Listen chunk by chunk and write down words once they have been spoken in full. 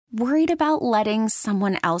Worried about letting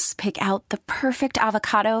someone else pick out the perfect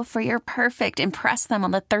avocado for your perfect impress them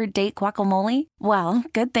on the third date guacamole? Well,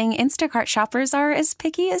 good thing Instacart shoppers are as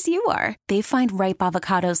picky as you are. They find ripe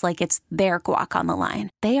avocados like it's their guac on the line.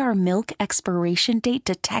 They are milk expiration date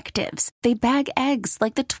detectives. They bag eggs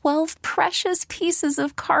like the 12 precious pieces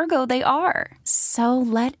of cargo they are. So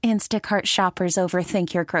let Instacart shoppers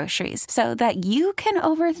overthink your groceries so that you can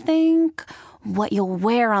overthink what you'll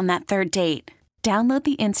wear on that third date. Download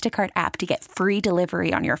the Instacart app to get free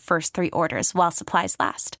delivery on your first 3 orders while supplies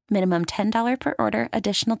last. Minimum $10 per order.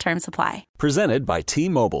 Additional terms apply. Presented by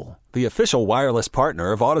T-Mobile, the official wireless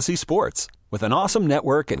partner of Odyssey Sports. With an awesome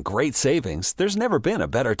network and great savings, there's never been a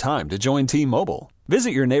better time to join T-Mobile. Visit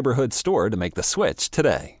your neighborhood store to make the switch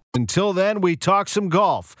today. Until then, we talk some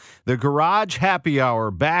golf. The Garage Happy Hour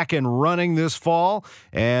back and running this fall.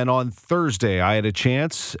 And on Thursday, I had a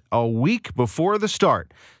chance a week before the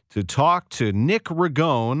start to talk to Nick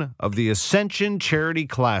Ragone of the Ascension Charity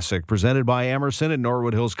Classic presented by Emerson at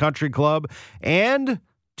Norwood Hills Country Club, and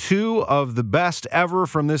 2 of the best ever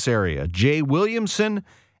from this area, Jay Williamson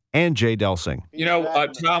and Jay Delsing. You know,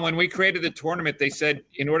 Tom, when we created the tournament, they said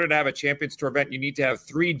in order to have a Champions Tour event, you need to have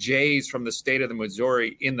 3 Jays from the state of the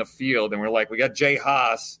Missouri in the field. And we're like, we got Jay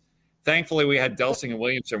Haas. Thankfully, we had Delsing and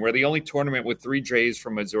Williamson. We're the only tournament with 3 Jays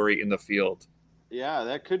from Missouri in the field. Yeah,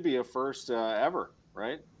 that could be a first ever,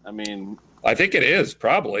 right? I mean, I think it is,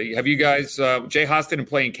 probably. Have you guys Jay Haas didn't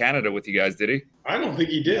play in Canada with you guys, did he? I don't think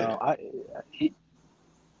he did.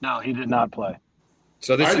 No, he did not play.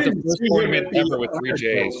 So this is the first tournament ever with 3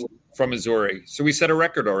 Jays from Missouri. So we set a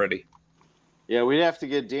record already. Yeah, we'd have to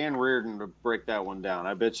get Dan Reardon to break that one down.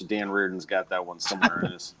 I bet you Dan Reardon's got that one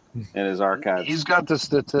somewhere in his archives. He's got the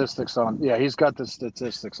statistics on. Yeah, he's got the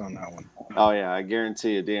statistics on that one. Oh yeah, I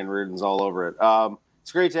guarantee you, Dan Reardon's all over it.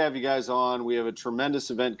 It's great to have you guys on. We have a tremendous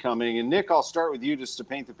event coming. And, Nick, I'll start with you just to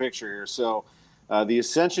paint the picture here. So the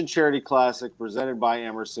Ascension Charity Classic presented by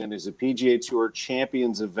Emerson is a PGA Tour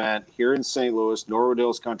Champions event here in St. Louis, Norwood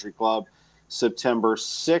Hills Country Club, September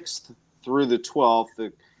 6th through the 12th.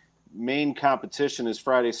 The main competition is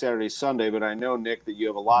Friday, Saturday, Sunday, but I know, Nick, that you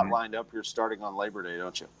have a lot lined up here starting on Labor Day,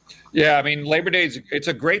 don't you? Yeah, I mean, Labor Day, it's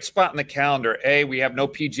a great spot in the calendar. We have no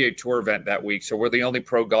PGA Tour event that week, so we're the only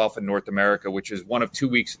pro golf in North America, which is one of 2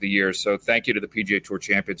 weeks of the year. So thank you to the PGA Tour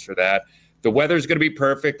champions for that. The weather's going to be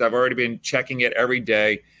perfect. I've already been checking it every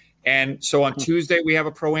day. And so on Tuesday, we have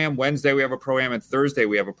a Pro-Am. Wednesday, we have a Pro-Am. And Thursday,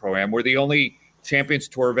 we have a Pro-Am. We're the only Champions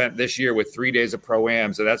Tour event this year with 3 days of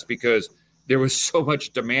Pro-Ams, and that's because there was so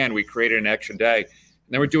much demand. We created an extra day. And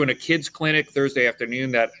then we're doing a kids clinic Thursday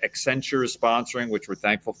afternoon that Accenture is sponsoring, which we're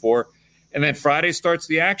thankful for. And then Friday starts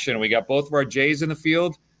the action. We got both of our Jays in the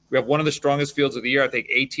field. We have one of the strongest fields of the year. I think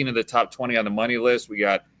 18 of the top 20 on the money list. We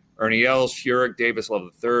got Ernie Els, Furyk, Davis Love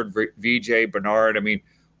III, VJ, Bernard. I mean,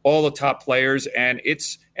 all the top players. And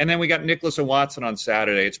then we got Nicklaus and Watson on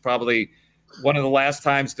Saturday. It's probably one of the last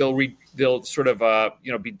times they'll sort of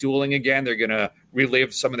be dueling again. They're going to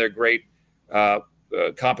relive some of their great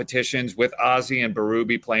competitions with Ozzie and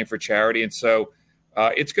Berube playing for charity. And so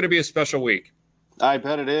it's going to be a special week. I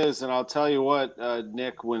bet it is. And I'll tell you what,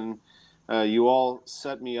 Nick, when you all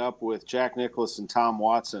set me up with Jack Nicklaus and Tom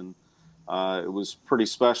Watson, it was pretty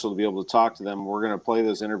special to be able to talk to them. We're going to play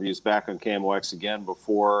those interviews back on KMOX again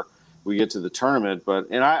before we get to the tournament.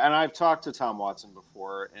 And I've talked to Tom Watson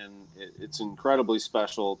before, and it's incredibly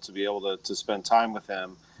special to be able to spend time with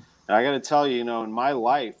him. And I got to tell you, in my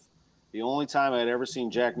life, the only time I'd ever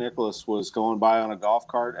seen Jack Nicklaus was going by on a golf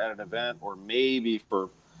cart at an event, or maybe for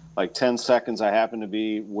like 10 seconds I happened to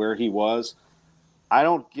be where he was. I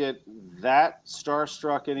don't get that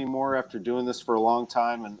starstruck anymore after doing this for a long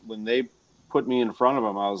time. And when they put me in front of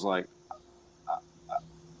him, I was like,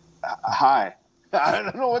 hi. I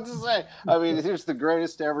don't know what to say. I mean, he's the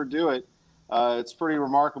greatest to ever do it. It's pretty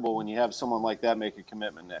remarkable when you have someone like that make a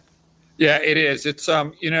commitment, Nick. Yeah, it is. It's,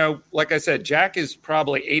 like I said, Jack is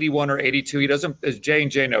probably 81 or 82. He doesn't, as Jay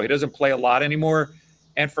and Jay know, he doesn't play a lot anymore.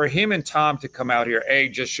 And for him and Tom to come out here, A,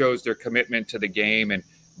 just shows their commitment to the game. And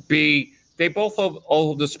B, they both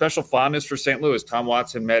hold a special fondness for St. Louis. Tom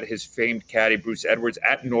Watson met his famed caddy, Bruce Edwards,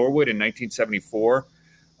 at Norwood in 1974.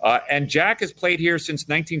 And Jack has played here since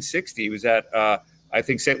 1960. He was at, I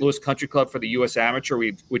think, St. Louis Country Club for the U.S. Amateur,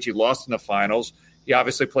 which he lost in the finals. He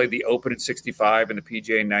obviously played the Open in 65 and the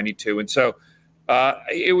PGA in 92. And so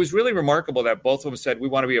it was really remarkable that both of them said, we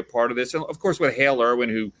want to be a part of this. And, of course, with Hale Irwin,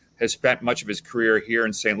 who has spent much of his career here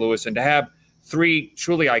in St. Louis, and to have 3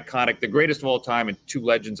 truly iconic, the greatest of all time, and 2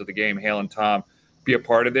 legends of the game, Hale and Tom, be a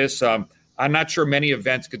part of this. I'm not sure many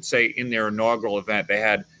events could say in their inaugural event they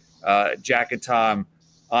had Jack and Tom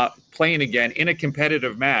playing again in a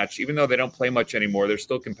competitive match. Even though they don't play much anymore, they're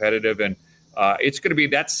still competitive. And it's going to be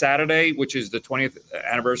that Saturday, which is the 20th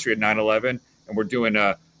anniversary of 9/11, and we're doing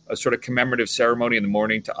a sort of commemorative ceremony in the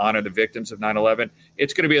morning to honor the victims of 9/11.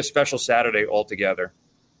 It's going to be a special Saturday altogether.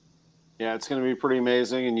 Yeah, it's going to be pretty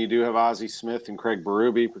amazing, and you do have Ozzie Smith and Craig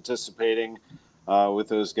Berube participating with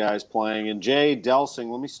those guys playing. And Jay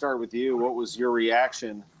Delsing, let me start with you. What was your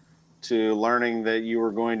reaction to learning that you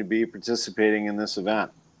were going to be participating in this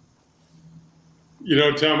event? You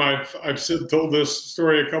know, Tom, I've told this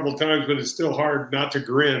story a couple of times, but it's still hard not to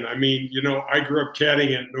grin. I mean, you know, I grew up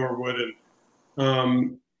caddying at Norwood,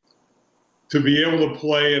 and to be able to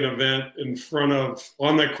play an event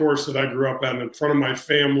on that course that I grew up at, in front of my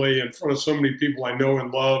family, in front of so many people I know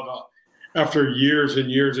and love, after years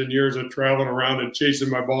and years and years of traveling around and chasing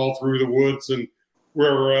my ball through the woods and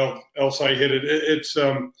wherever else I hit it,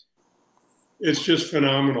 it's just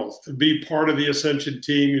phenomenal to be part of the Ascension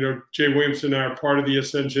team. You know, Jay Williamson and I are part of the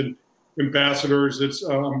Ascension ambassadors.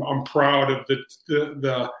 I'm proud of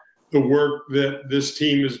the work that this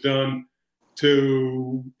team has done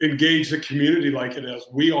to engage the community like it is.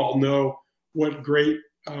 We all know what great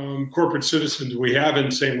corporate citizens we have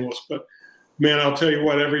in St. Louis, but man, I'll tell you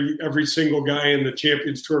what, every single guy in the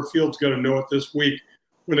Champions Tour field's going to know it this week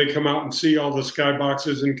when they come out and see all the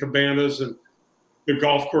skyboxes and cabanas and the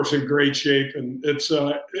golf course in great shape. And it's,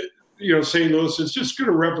 you know, St. Louis is just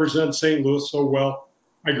going to represent St. Louis so well.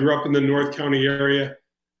 I grew up in the North County area.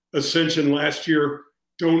 Ascension last year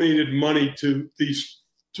donated money to these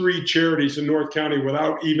 3 charities in North County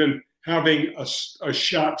without even having a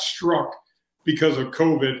shot struck because of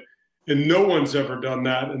COVID. And no one's ever done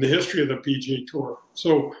that in the history of the PGA Tour.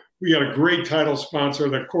 So we got a great title sponsor.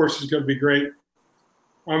 The course is going to be great.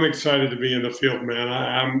 I'm excited to be in the field, man.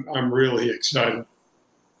 I'm really excited.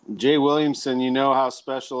 Jay Williamson, you know how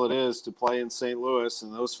special it is to play in St. Louis,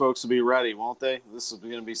 and those folks will be ready, won't they? This is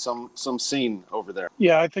going to be some scene over there.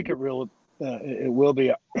 Yeah, I think it will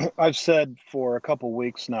be. I've said for a couple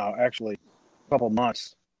weeks now, actually a couple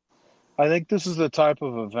months, I think this is the type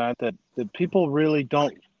of event that people really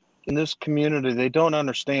don't, in this community, they don't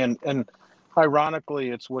understand. And ironically,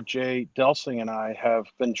 it's what Jay Delsing and I have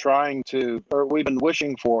been we've been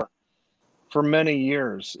wishing for many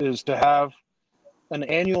years, is to have an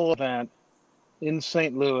annual event in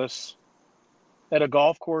St. Louis at a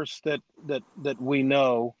golf course that we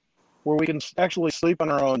know, where we can actually sleep in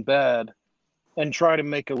our own bed and try to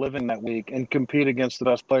make a living that week and compete against the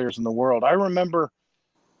best players in the world. I remember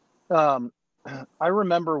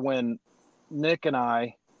when Nick and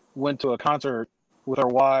I went to a concert with our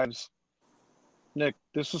wives. Nick,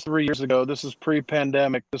 this was 3 years ago. This is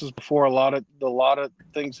pre-pandemic. This is before a lot of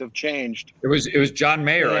things have changed. It was John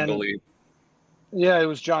Mayer, I believe. Yeah, it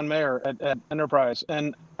was John Mayer at Enterprise.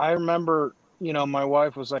 And I remember, you know, my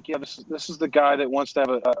wife was like, yeah, this is the guy that wants to have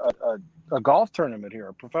a golf tournament here,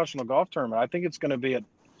 a professional golf tournament. I think it's going to be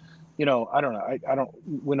you know, I don't know.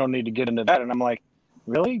 We don't need to get into that. And I'm like,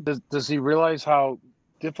 really? Does he realize how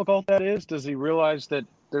difficult that is? Does he realize that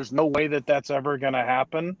there's no way that that's ever going to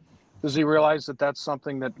happen? Does he realize that that's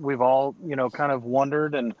something that we've all, you know, kind of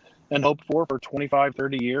wondered and hoped for 25,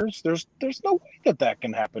 30 years? There's no way that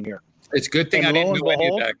can happen here. It's a good thing I didn't know any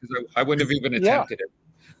of that, because I wouldn't have even attempted it.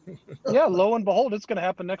 Yeah, lo and behold, it's going to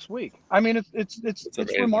happen next week. I mean, it's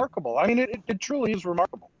remarkable. I mean, it truly is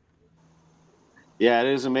remarkable. Yeah, it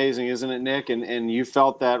is amazing, isn't it, Nick? And you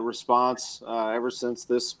felt that response ever since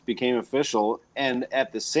this became official. And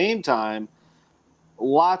at the same time,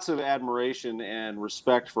 lots of admiration and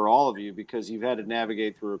respect for all of you, because you've had to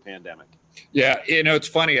navigate through a pandemic. Yeah, you know, it's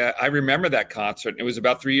funny. I remember that concert. It was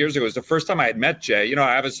about 3 years ago. It was the first time I had met Jay. You know,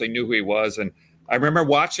 I obviously knew who he was. And I remember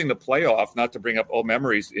watching the playoff, not to bring up old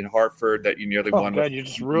memories, in Hartford that you nearly won. Oh, God, you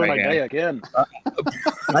just ruined my day again.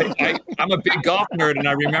 I'm a big golf nerd, and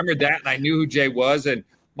I remember that, and I knew who Jay was. And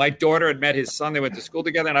my daughter had met his son. They went to school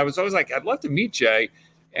together, and I was always like, I'd love to meet Jay.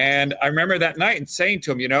 And I remember that night and saying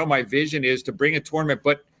to him, you know, my vision is to bring a tournament,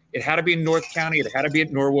 but it had to be in North County. It had to be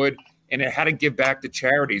at Norwood. And it had to give back to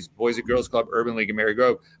charities, Boys and Girls Club, Urban League, and Mary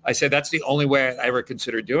Grove. I said, that's the only way I ever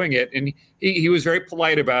considered doing it. And he was very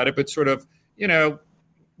polite about it, but sort of, you know,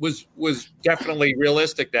 was definitely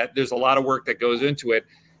realistic that there's a lot of work that goes into it.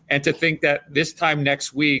 And to think that this time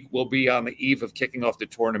next week we'll be on the eve of kicking off the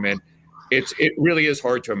tournament, it really is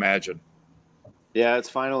hard to imagine. Yeah, it's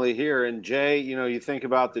finally here. And Jay, you know, you think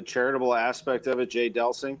about the charitable aspect of it, Jay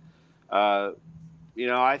Delsing. You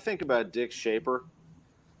know, I think about Dick Schaefer.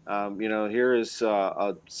 You know, here is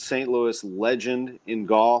a St. Louis legend in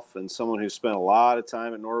golf and someone who spent a lot of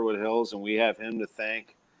time at Norwood Hills, and we have him to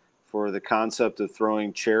thank for the concept of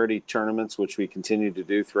throwing charity tournaments, which we continue to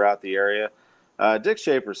do throughout the area. Dick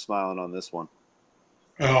Schaefer's smiling on this one.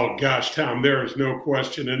 Oh gosh, Tom, there is no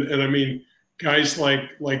question. And I mean, guys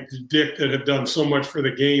like Dick that have done so much for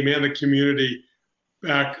the game and the community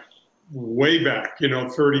way back,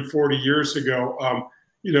 30, 40 years ago,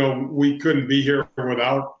 we couldn't be here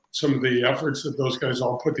without some of the efforts that those guys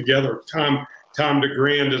all put together. Tom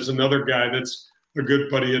DeGrand is another guy that's a good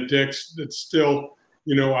buddy of Dick's that's still,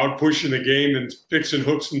 out pushing the game and fixing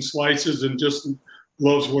hooks and slices and just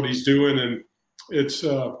loves what he's doing. And it's,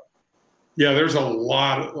 there's a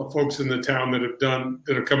lot of folks in the town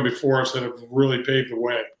that have come before us that have really paved the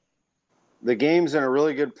way. The game's in a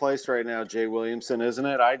really good place right now, Jay Williamson, isn't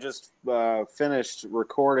it? I just finished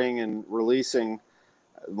recording and releasing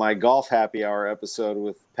my golf happy hour episode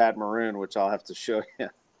with Pat Maroon, which I'll have to show you.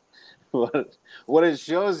 What it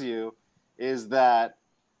shows you is that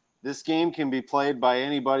this game can be played by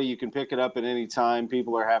anybody. You can pick it up at any time.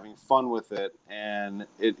 People are having fun with it, and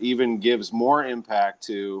it even gives more impact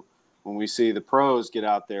to when we see the pros get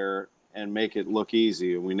out there and make it look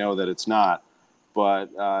easy, and we know that it's not. But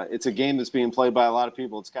it's a game that's being played by a lot of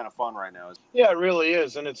people. It's kind of fun right now. Yeah, it really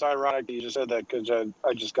is, and it's ironic that you just said that because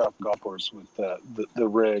I just got off the golf course with the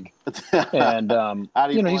rig, and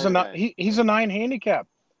he's a 9 handicap.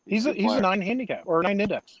 He's a 9 handicap or a 9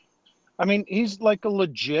 index. I mean, he's like a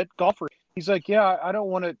legit golfer. He's like, yeah, I don't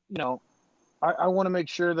want to, I want to make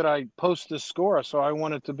sure that I post this score, so I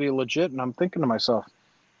want it to be legit. And I'm thinking to myself,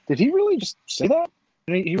 did he really just say that?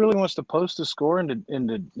 And he really wants to post a score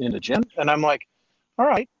into gym? And I'm like, all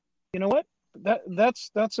right, you know what?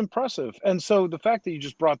 That's impressive. And so the fact that you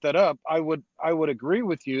just brought that up, I would agree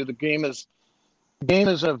with you. The game is in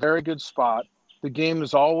a very good spot. The game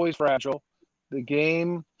is always fragile.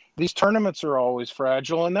 These tournaments are always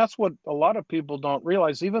fragile, and that's what a lot of people don't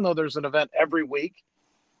realize. Even though there's an event every week,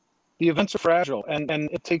 the events are fragile, and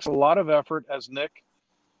it takes a lot of effort, as Nick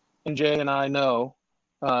and Jay and I know,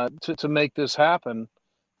 to make this happen.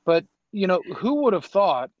 But who would have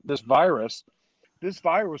thought this virus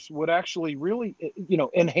would actually really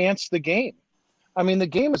enhance the game? I mean, the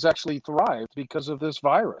game has actually thrived because of this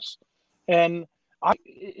virus, and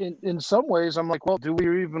in some ways, I'm like, well, do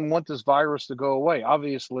we even want this virus to go away?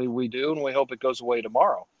 Obviously, we do, and we hope it goes away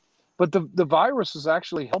tomorrow. But the virus has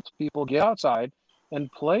actually helped people get outside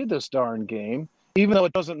and play this darn game, even though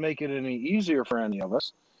it doesn't make it any easier for any of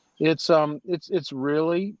us. It's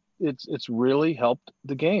really helped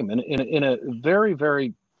the game in a very,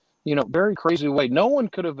 very, very crazy way. No one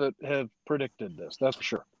could have predicted this. That's for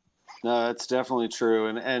sure. No, that's definitely true,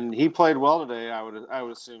 and he played well today. I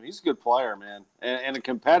would assume he's a good player, man, and a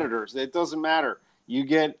competitor. It doesn't matter. You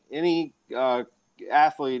get any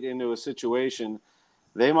athlete into a situation,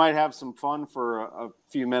 they might have some fun for a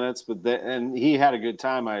few minutes, and he had a good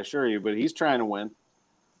time, I assure you. But he's trying to win.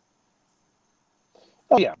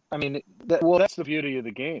 Oh yeah, I mean, that's the beauty of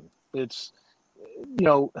the game. It's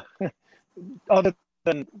other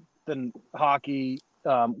than hockey,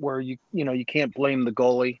 where you can't blame the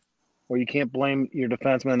goalie. Or you can't blame your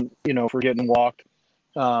defenseman, for getting walked,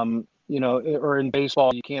 or in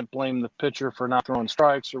baseball, you can't blame the pitcher for not throwing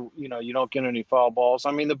strikes, or, you don't get any foul balls.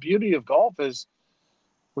 I mean, the beauty of golf is,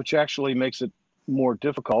 which actually makes it more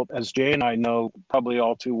difficult, as Jay and I know probably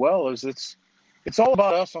all too well, is it's all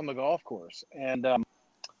about us on the golf course. And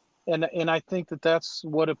I think that's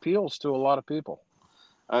what appeals to a lot of people.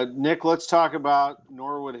 Nick, let's talk about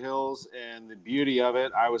Norwood Hills and the beauty of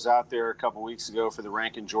it. I was out there a couple weeks ago for the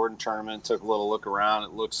Rankin Jordan tournament, took a little look around.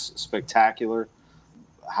 It looks spectacular.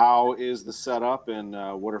 How is the setup, and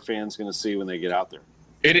what are fans going to see when they get out there?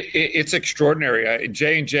 It's extraordinary.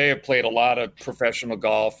 Jay and Jay have played a lot of professional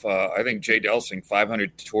golf. I think Jay Delsing,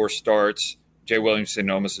 500 tour starts, Jay Williamson,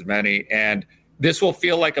 almost as many. And this will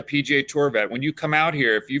feel like a PGA Tour event. When you come out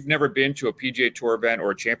here, if you've never been to a PGA Tour event or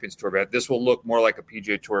a Champions Tour event, this will look more like a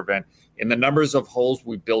PGA Tour event. In the numbers of holes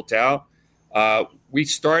we built out, we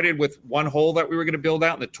started with one hole that we were going to build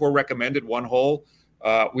out, and the tour recommended one hole.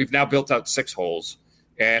 We've now built out 6 holes.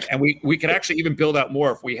 And we could actually even build out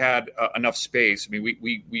more if we had enough space. I mean,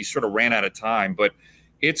 we sort of ran out of time. But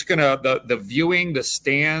it's going to – the viewing, the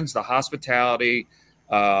stands, the hospitality,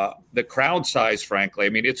 the crowd size, frankly, I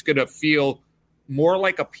mean, it's going to feel – more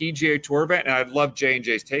like a PGA Tour event, and I'd love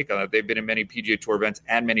J&J's take on it. They've been in many PGA Tour events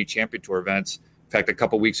and many Champion Tour events, in fact, a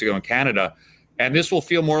couple of weeks ago in Canada. And this will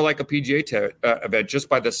feel more like a PGA event just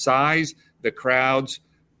by the size, the crowds,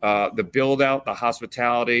 the build-out, the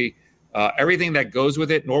hospitality, everything that goes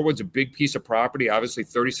with it. Norwood's a big piece of property, obviously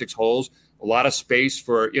 36 holes, a lot of space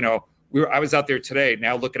for, I was out there today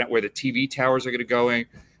now looking at where the TV towers are going to go,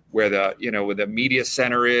 where the media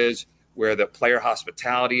center is, where the player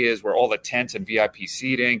hospitality is, where all the tents and VIP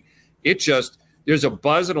seating. It just, there's a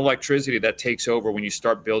buzz and electricity that takes over when you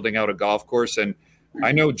start building out a golf course. And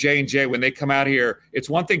I know J&J, when they come out here, it's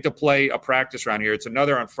one thing to play a practice round here. It's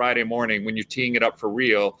another on Friday morning when you're teeing it up for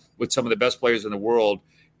real with some of the best players in the world,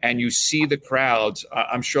 and you see the crowds.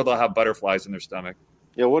 I'm sure they'll have butterflies in their stomach.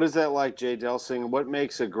 Yeah, what is that like, Jay Delsing? What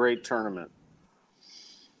makes a great tournament?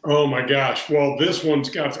 Oh, my gosh. Well, this one's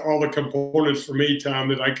got all the components for me, Tom,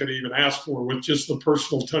 that I could even ask for, with just the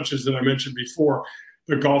personal touches that I mentioned before.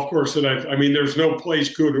 The golf course that there's no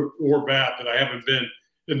place good or bad that I haven't been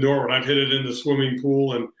in Norwood. I've hit it in the swimming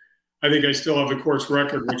pool, and I think I still have the course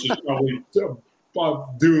record, which is probably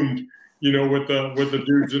doomed, with the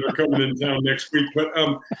dudes that are coming in town next week. But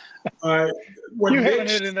you haven't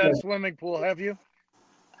hit in that swimming pool, have you?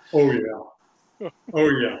 Oh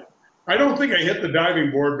yeah. I don't think I hit the diving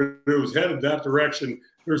board, but it was headed that direction.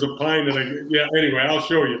 There's a pine anyway, I'll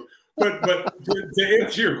show you. But to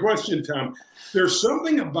answer your question, Tom, there's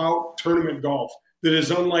something about tournament golf that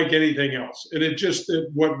is unlike anything else. And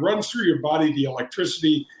what runs through your body, the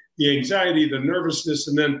electricity, the anxiety, the nervousness.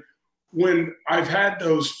 And then when I've had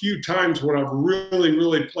those few times when I've really,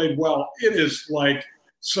 really played well, it is like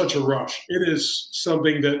such a rush. It is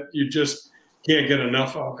something that you just can't get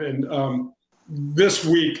enough of. And this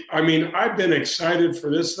week, I've been excited for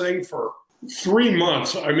this thing for 3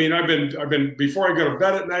 months. I've been before I go to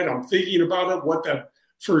bed at night, I'm thinking about it, what that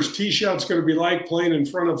first tee shot's going to be like, playing in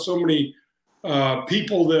front of so many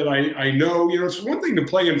people that I know. It's one thing to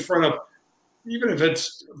play in front of, even if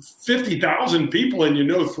it's 50,000 people and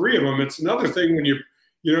 3 of them. It's another thing when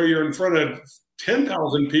you're in front of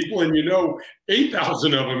 10,000 people and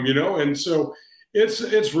 8,000 of them. And so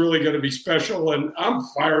it's really going to be special. And I'm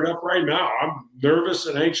fired up right now. I'm nervous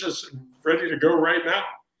and anxious and ready to go right now.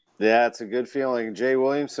 Yeah, it's a good feeling. Jay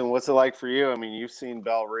Williamson, what's it like for you? You've seen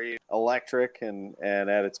Belle Reve electric and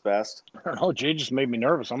at its best. Oh, Jay just made me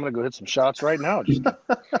nervous. I'm going to go hit some shots right now just to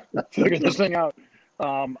figure this thing out.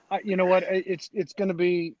 You know what? It's going to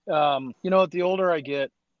be, the older I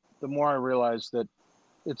get, the more I realize that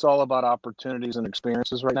it's all about opportunities and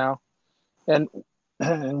experiences right now. And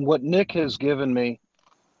what Nick has given me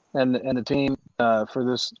and the team for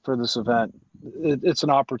this event, it's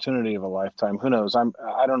an opportunity of a lifetime. Who knows?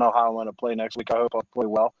 I don't know how I'm going to play next week. I hope I'll play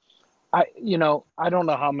well. I don't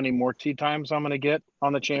know how many more tee times I'm going to get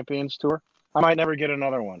on the Champions Tour. I might never get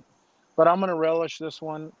another one, but I'm going to relish this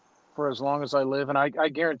one for as long as I live. And I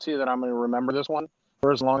guarantee that I'm going to remember this one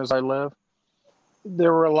for as long as I live.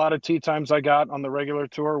 There were a lot of tee times I got on the regular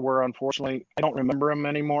tour where, unfortunately, I don't remember them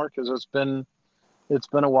anymore because it's been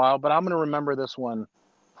a while, but I'm going to remember this one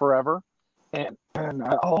forever. And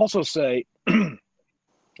I'll also say,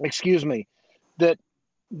 excuse me, that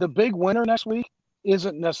the big winner next week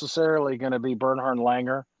isn't necessarily going to be Bernhard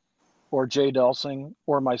Langer or Jay Delsing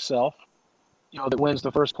or myself, that wins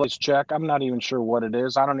the first place check. I'm not even sure what it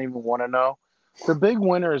is. I don't even want to know. The big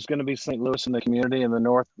winner is going to be St. Louis and the community in the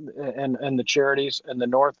North and the charities and the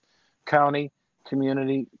North County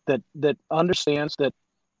community that understands that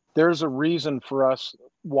there's a reason for us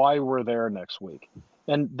why we're there next week.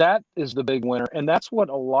 And that is the big winner. And that's what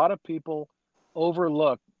a lot of people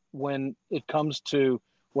overlook when it comes to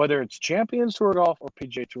whether it's Champions Tour Golf or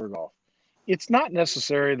PGA Tour Golf. It's not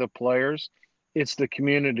necessarily the players, it's the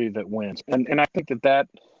community that wins. And I think that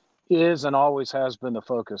is and always has been the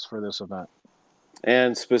focus for this event.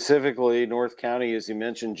 And specifically North County, as you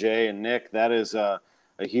mentioned, Jay and Nick, that is a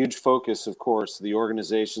huge focus, of course, the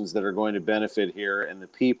organizations that are going to benefit here and the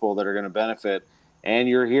people that are going to benefit. And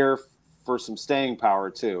you're here for some staying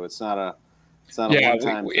power too. It's not a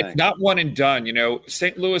one-time thing. It's not one and done.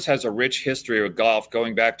 St. Louis has a rich history of golf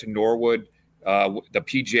going back to Norwood, the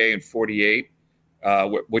PGA in '48,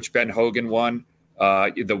 which Ben Hogan won,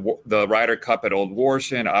 the Ryder Cup at Old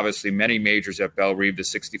Warson, obviously many majors at Belle Reve, the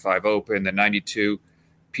 65 Open, the 92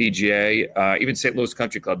 PGA, even St. Louis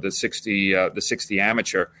Country Club, the 60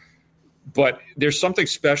 Amateur. But there's something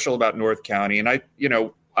special about North County. And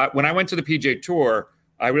when I went to the PGA Tour,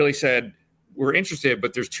 I really said, we're interested,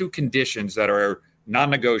 but there's 2 conditions that are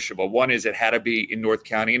non-negotiable. One is it had to be in North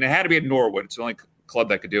County, and it had to be at Norwood. It's the only club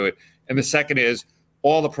that could do it. And the second is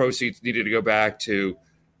all the proceeds needed to go back to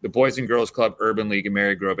the Boys and Girls Club, Urban League, and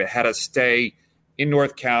Marygrove. It had to stay in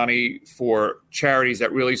North County for charities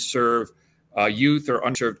that really serve youth or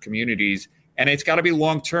unserved communities. And it's got to be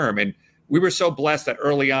long-term. And we were so blessed that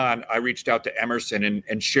early on, I reached out to Emerson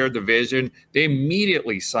and shared the vision. They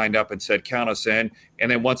immediately signed up and said, count us in. And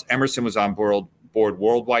then once Emerson was on board,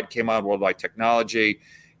 Worldwide came on, Worldwide Technology.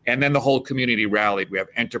 And then the whole community rallied. We have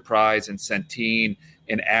Enterprise and Centene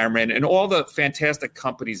and Ameren and all the fantastic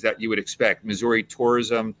companies that you would expect. Missouri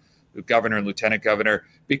Tourism, the governor and lieutenant governor,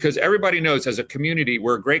 because everybody knows as a community,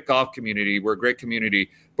 we're a great golf community. We're a great community,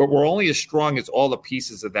 but we're only as strong as all the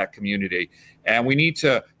pieces of that community. And we need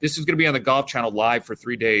to, this is going to be on the Golf Channel live for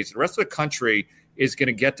 3 days. The rest of the country is going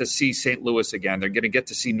to get to see St. Louis again. They're going to get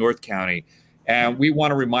to see North County. And we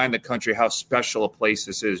want to remind the country how special a place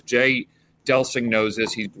this is. Jay Delsing knows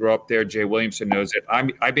this. He grew up there. Jay Williamson knows it.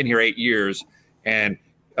 I've been here 8 years, and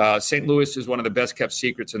St. Louis is one of the best kept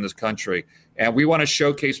secrets in this country. And we want to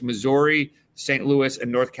showcase Missouri, St. Louis,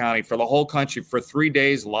 and North County for the whole country for 3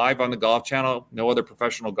 days live on the Golf Channel, no other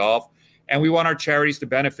professional golf. And we want our charities to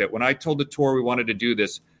benefit. When I told the tour we wanted to do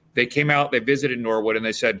this, they came out, they visited Norwood, and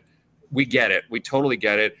they said, we get it. We totally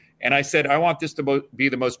get it. And I said, I want this to be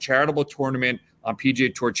the most charitable tournament on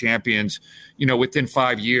PGA Tour Champions, within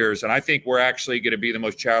 5 years. And I think we're actually going to be the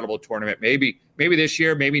most charitable tournament, maybe this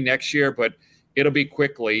year, maybe next year, but it'll be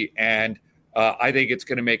quickly. And I think it's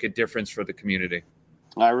going to make a difference for the community.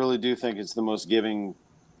 I really do think it's the most giving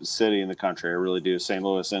city in the country. I really do, St.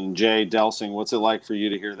 Louis. And Jay Delsing, what's it like for you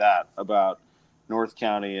to hear that about North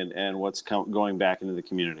County and what's going back into the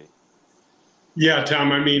community? Yeah,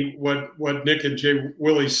 Tom, I mean, what Nick and Jay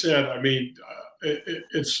Willie said, I mean,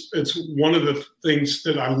 it's one of the things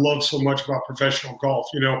that I love so much about professional golf.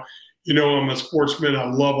 I'm a sportsman. I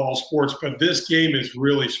love all sports, but this game is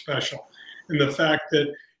really special. And the fact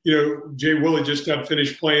that, Jay Willie just got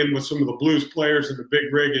finished playing with some of the Blues players in the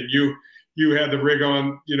big rig, and you had the rig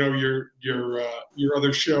on, your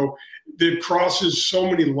other show that crosses so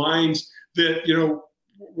many lines that,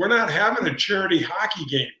 we're not having a charity hockey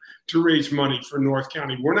game to raise money for North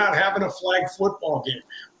County. We're not having a flag football game.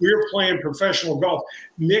 We're playing professional golf.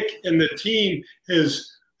 Nick and the team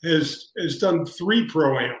has done 3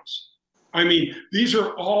 pro-ams. I mean, these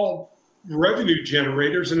are all revenue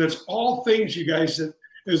generators, and it's all things, you guys, that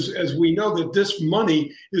as we know that this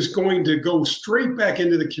money is going to go straight back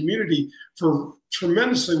into the community for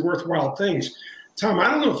tremendously worthwhile things. Tom, I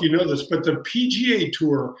don't know if you know this, but the PGA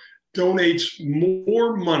Tour donates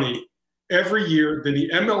more money every year than the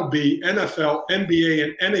MLB, NFL,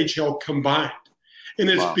 NBA, and NHL combined. And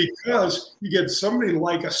it's because you get somebody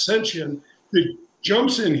like Ascension that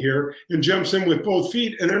jumps in here and jumps in with both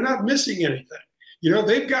feet, and they're not missing anything.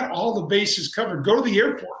 They've got all the bases covered. Go to the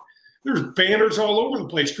airport. There's banners all over the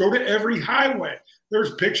place. Go to every highway.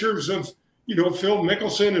 There's pictures of, Phil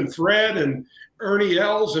Mickelson and Fred and Ernie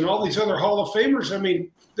Els and all these other Hall of Famers. I mean,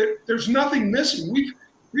 there's nothing missing.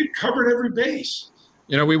 We've covered every base.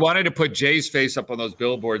 We wanted to put Jay's face up on those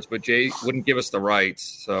billboards, but Jay wouldn't give us the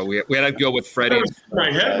rights. So we had to go with Freddie.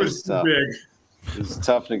 My head was too big. He's a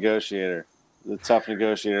tough negotiator.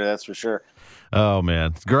 That's for sure. Oh,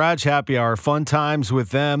 man. Garage Happy Hour, fun times with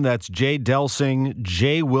them. That's Jay Delsing,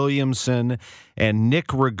 Jay Williamson, and Nick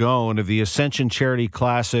Ragone of the Ascension Charity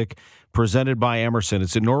Classic presented by Emerson.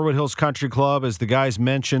 It's at Norwood Hills Country Club. As the guys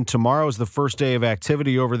mentioned, tomorrow is the first day of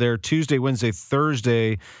activity over there. Tuesday, Wednesday,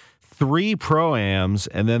 Thursday, 3 pro-ams,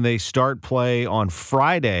 and then they start play on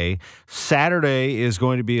Friday. Saturday is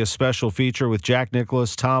going to be a special feature with Jack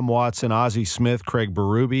Nicklaus, Tom Watson, Ozzie Smith, Craig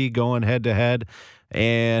Berube going head-to-head.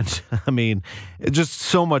 And, I mean, just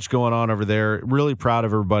so much going on over there. Really proud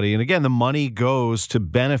of everybody. And, again, the money goes to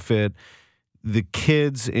benefit the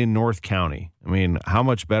kids in North County. I mean, how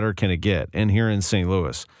much better can it get? And here in St.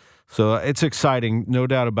 Louis. So it's exciting, no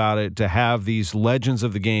doubt about it, to have these legends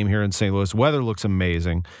of the game here in St. Louis. Weather looks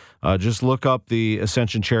amazing. Just look up the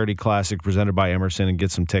Ascension Charity Classic presented by Emerson and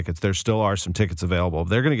get some tickets. There still are some tickets available.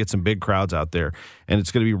 They're going to get some big crowds out there, and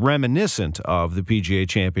it's going to be reminiscent of the PGA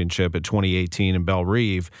Championship at 2018 in Belle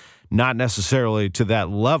Reve. Not necessarily to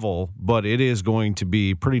that level, but it is going to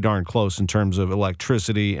be pretty darn close in terms of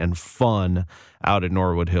electricity and fun out at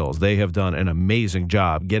Norwood Hills. They have done an amazing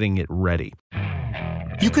job getting it ready.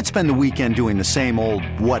 You could spend the weekend doing the same old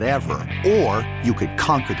whatever, or you could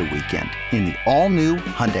conquer the weekend in the all-new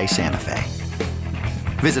Hyundai Santa Fe.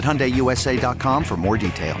 Visit HyundaiUSA.com for more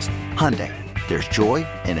details. Hyundai, there's joy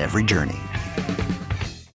in every journey.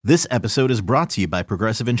 This episode is brought to you by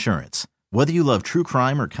Progressive Insurance. Whether you love true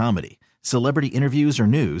crime or comedy, celebrity interviews or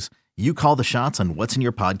news, you call the shots on what's in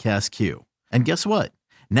your podcast queue. And guess what?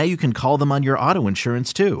 Now you can call them on your auto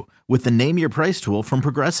insurance too with the Name Your Price tool from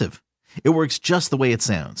Progressive. It works just the way it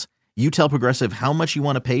sounds. You tell Progressive how much you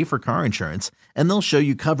want to pay for car insurance, and they'll show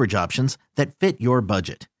you coverage options that fit your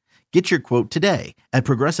budget. Get your quote today at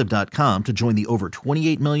Progressive.com to join the over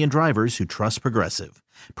 28 million drivers who trust Progressive.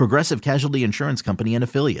 Progressive Casualty Insurance Company and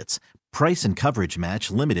Affiliates. Price and coverage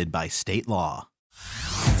match limited by state law.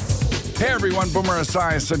 Hey everyone, Boomer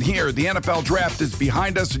Esiason here. The NFL draft is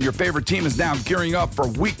behind us and your favorite team is now gearing up for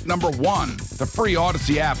week number 1. The free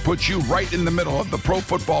Odyssey app puts you right in the middle of the pro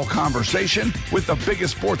football conversation with the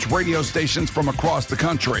biggest sports radio stations from across the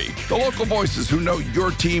country. The local voices who know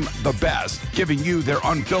your team the best, giving you their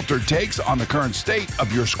unfiltered takes on the current state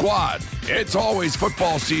of your squad. It's always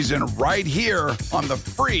football season right here on the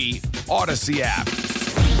free Odyssey app.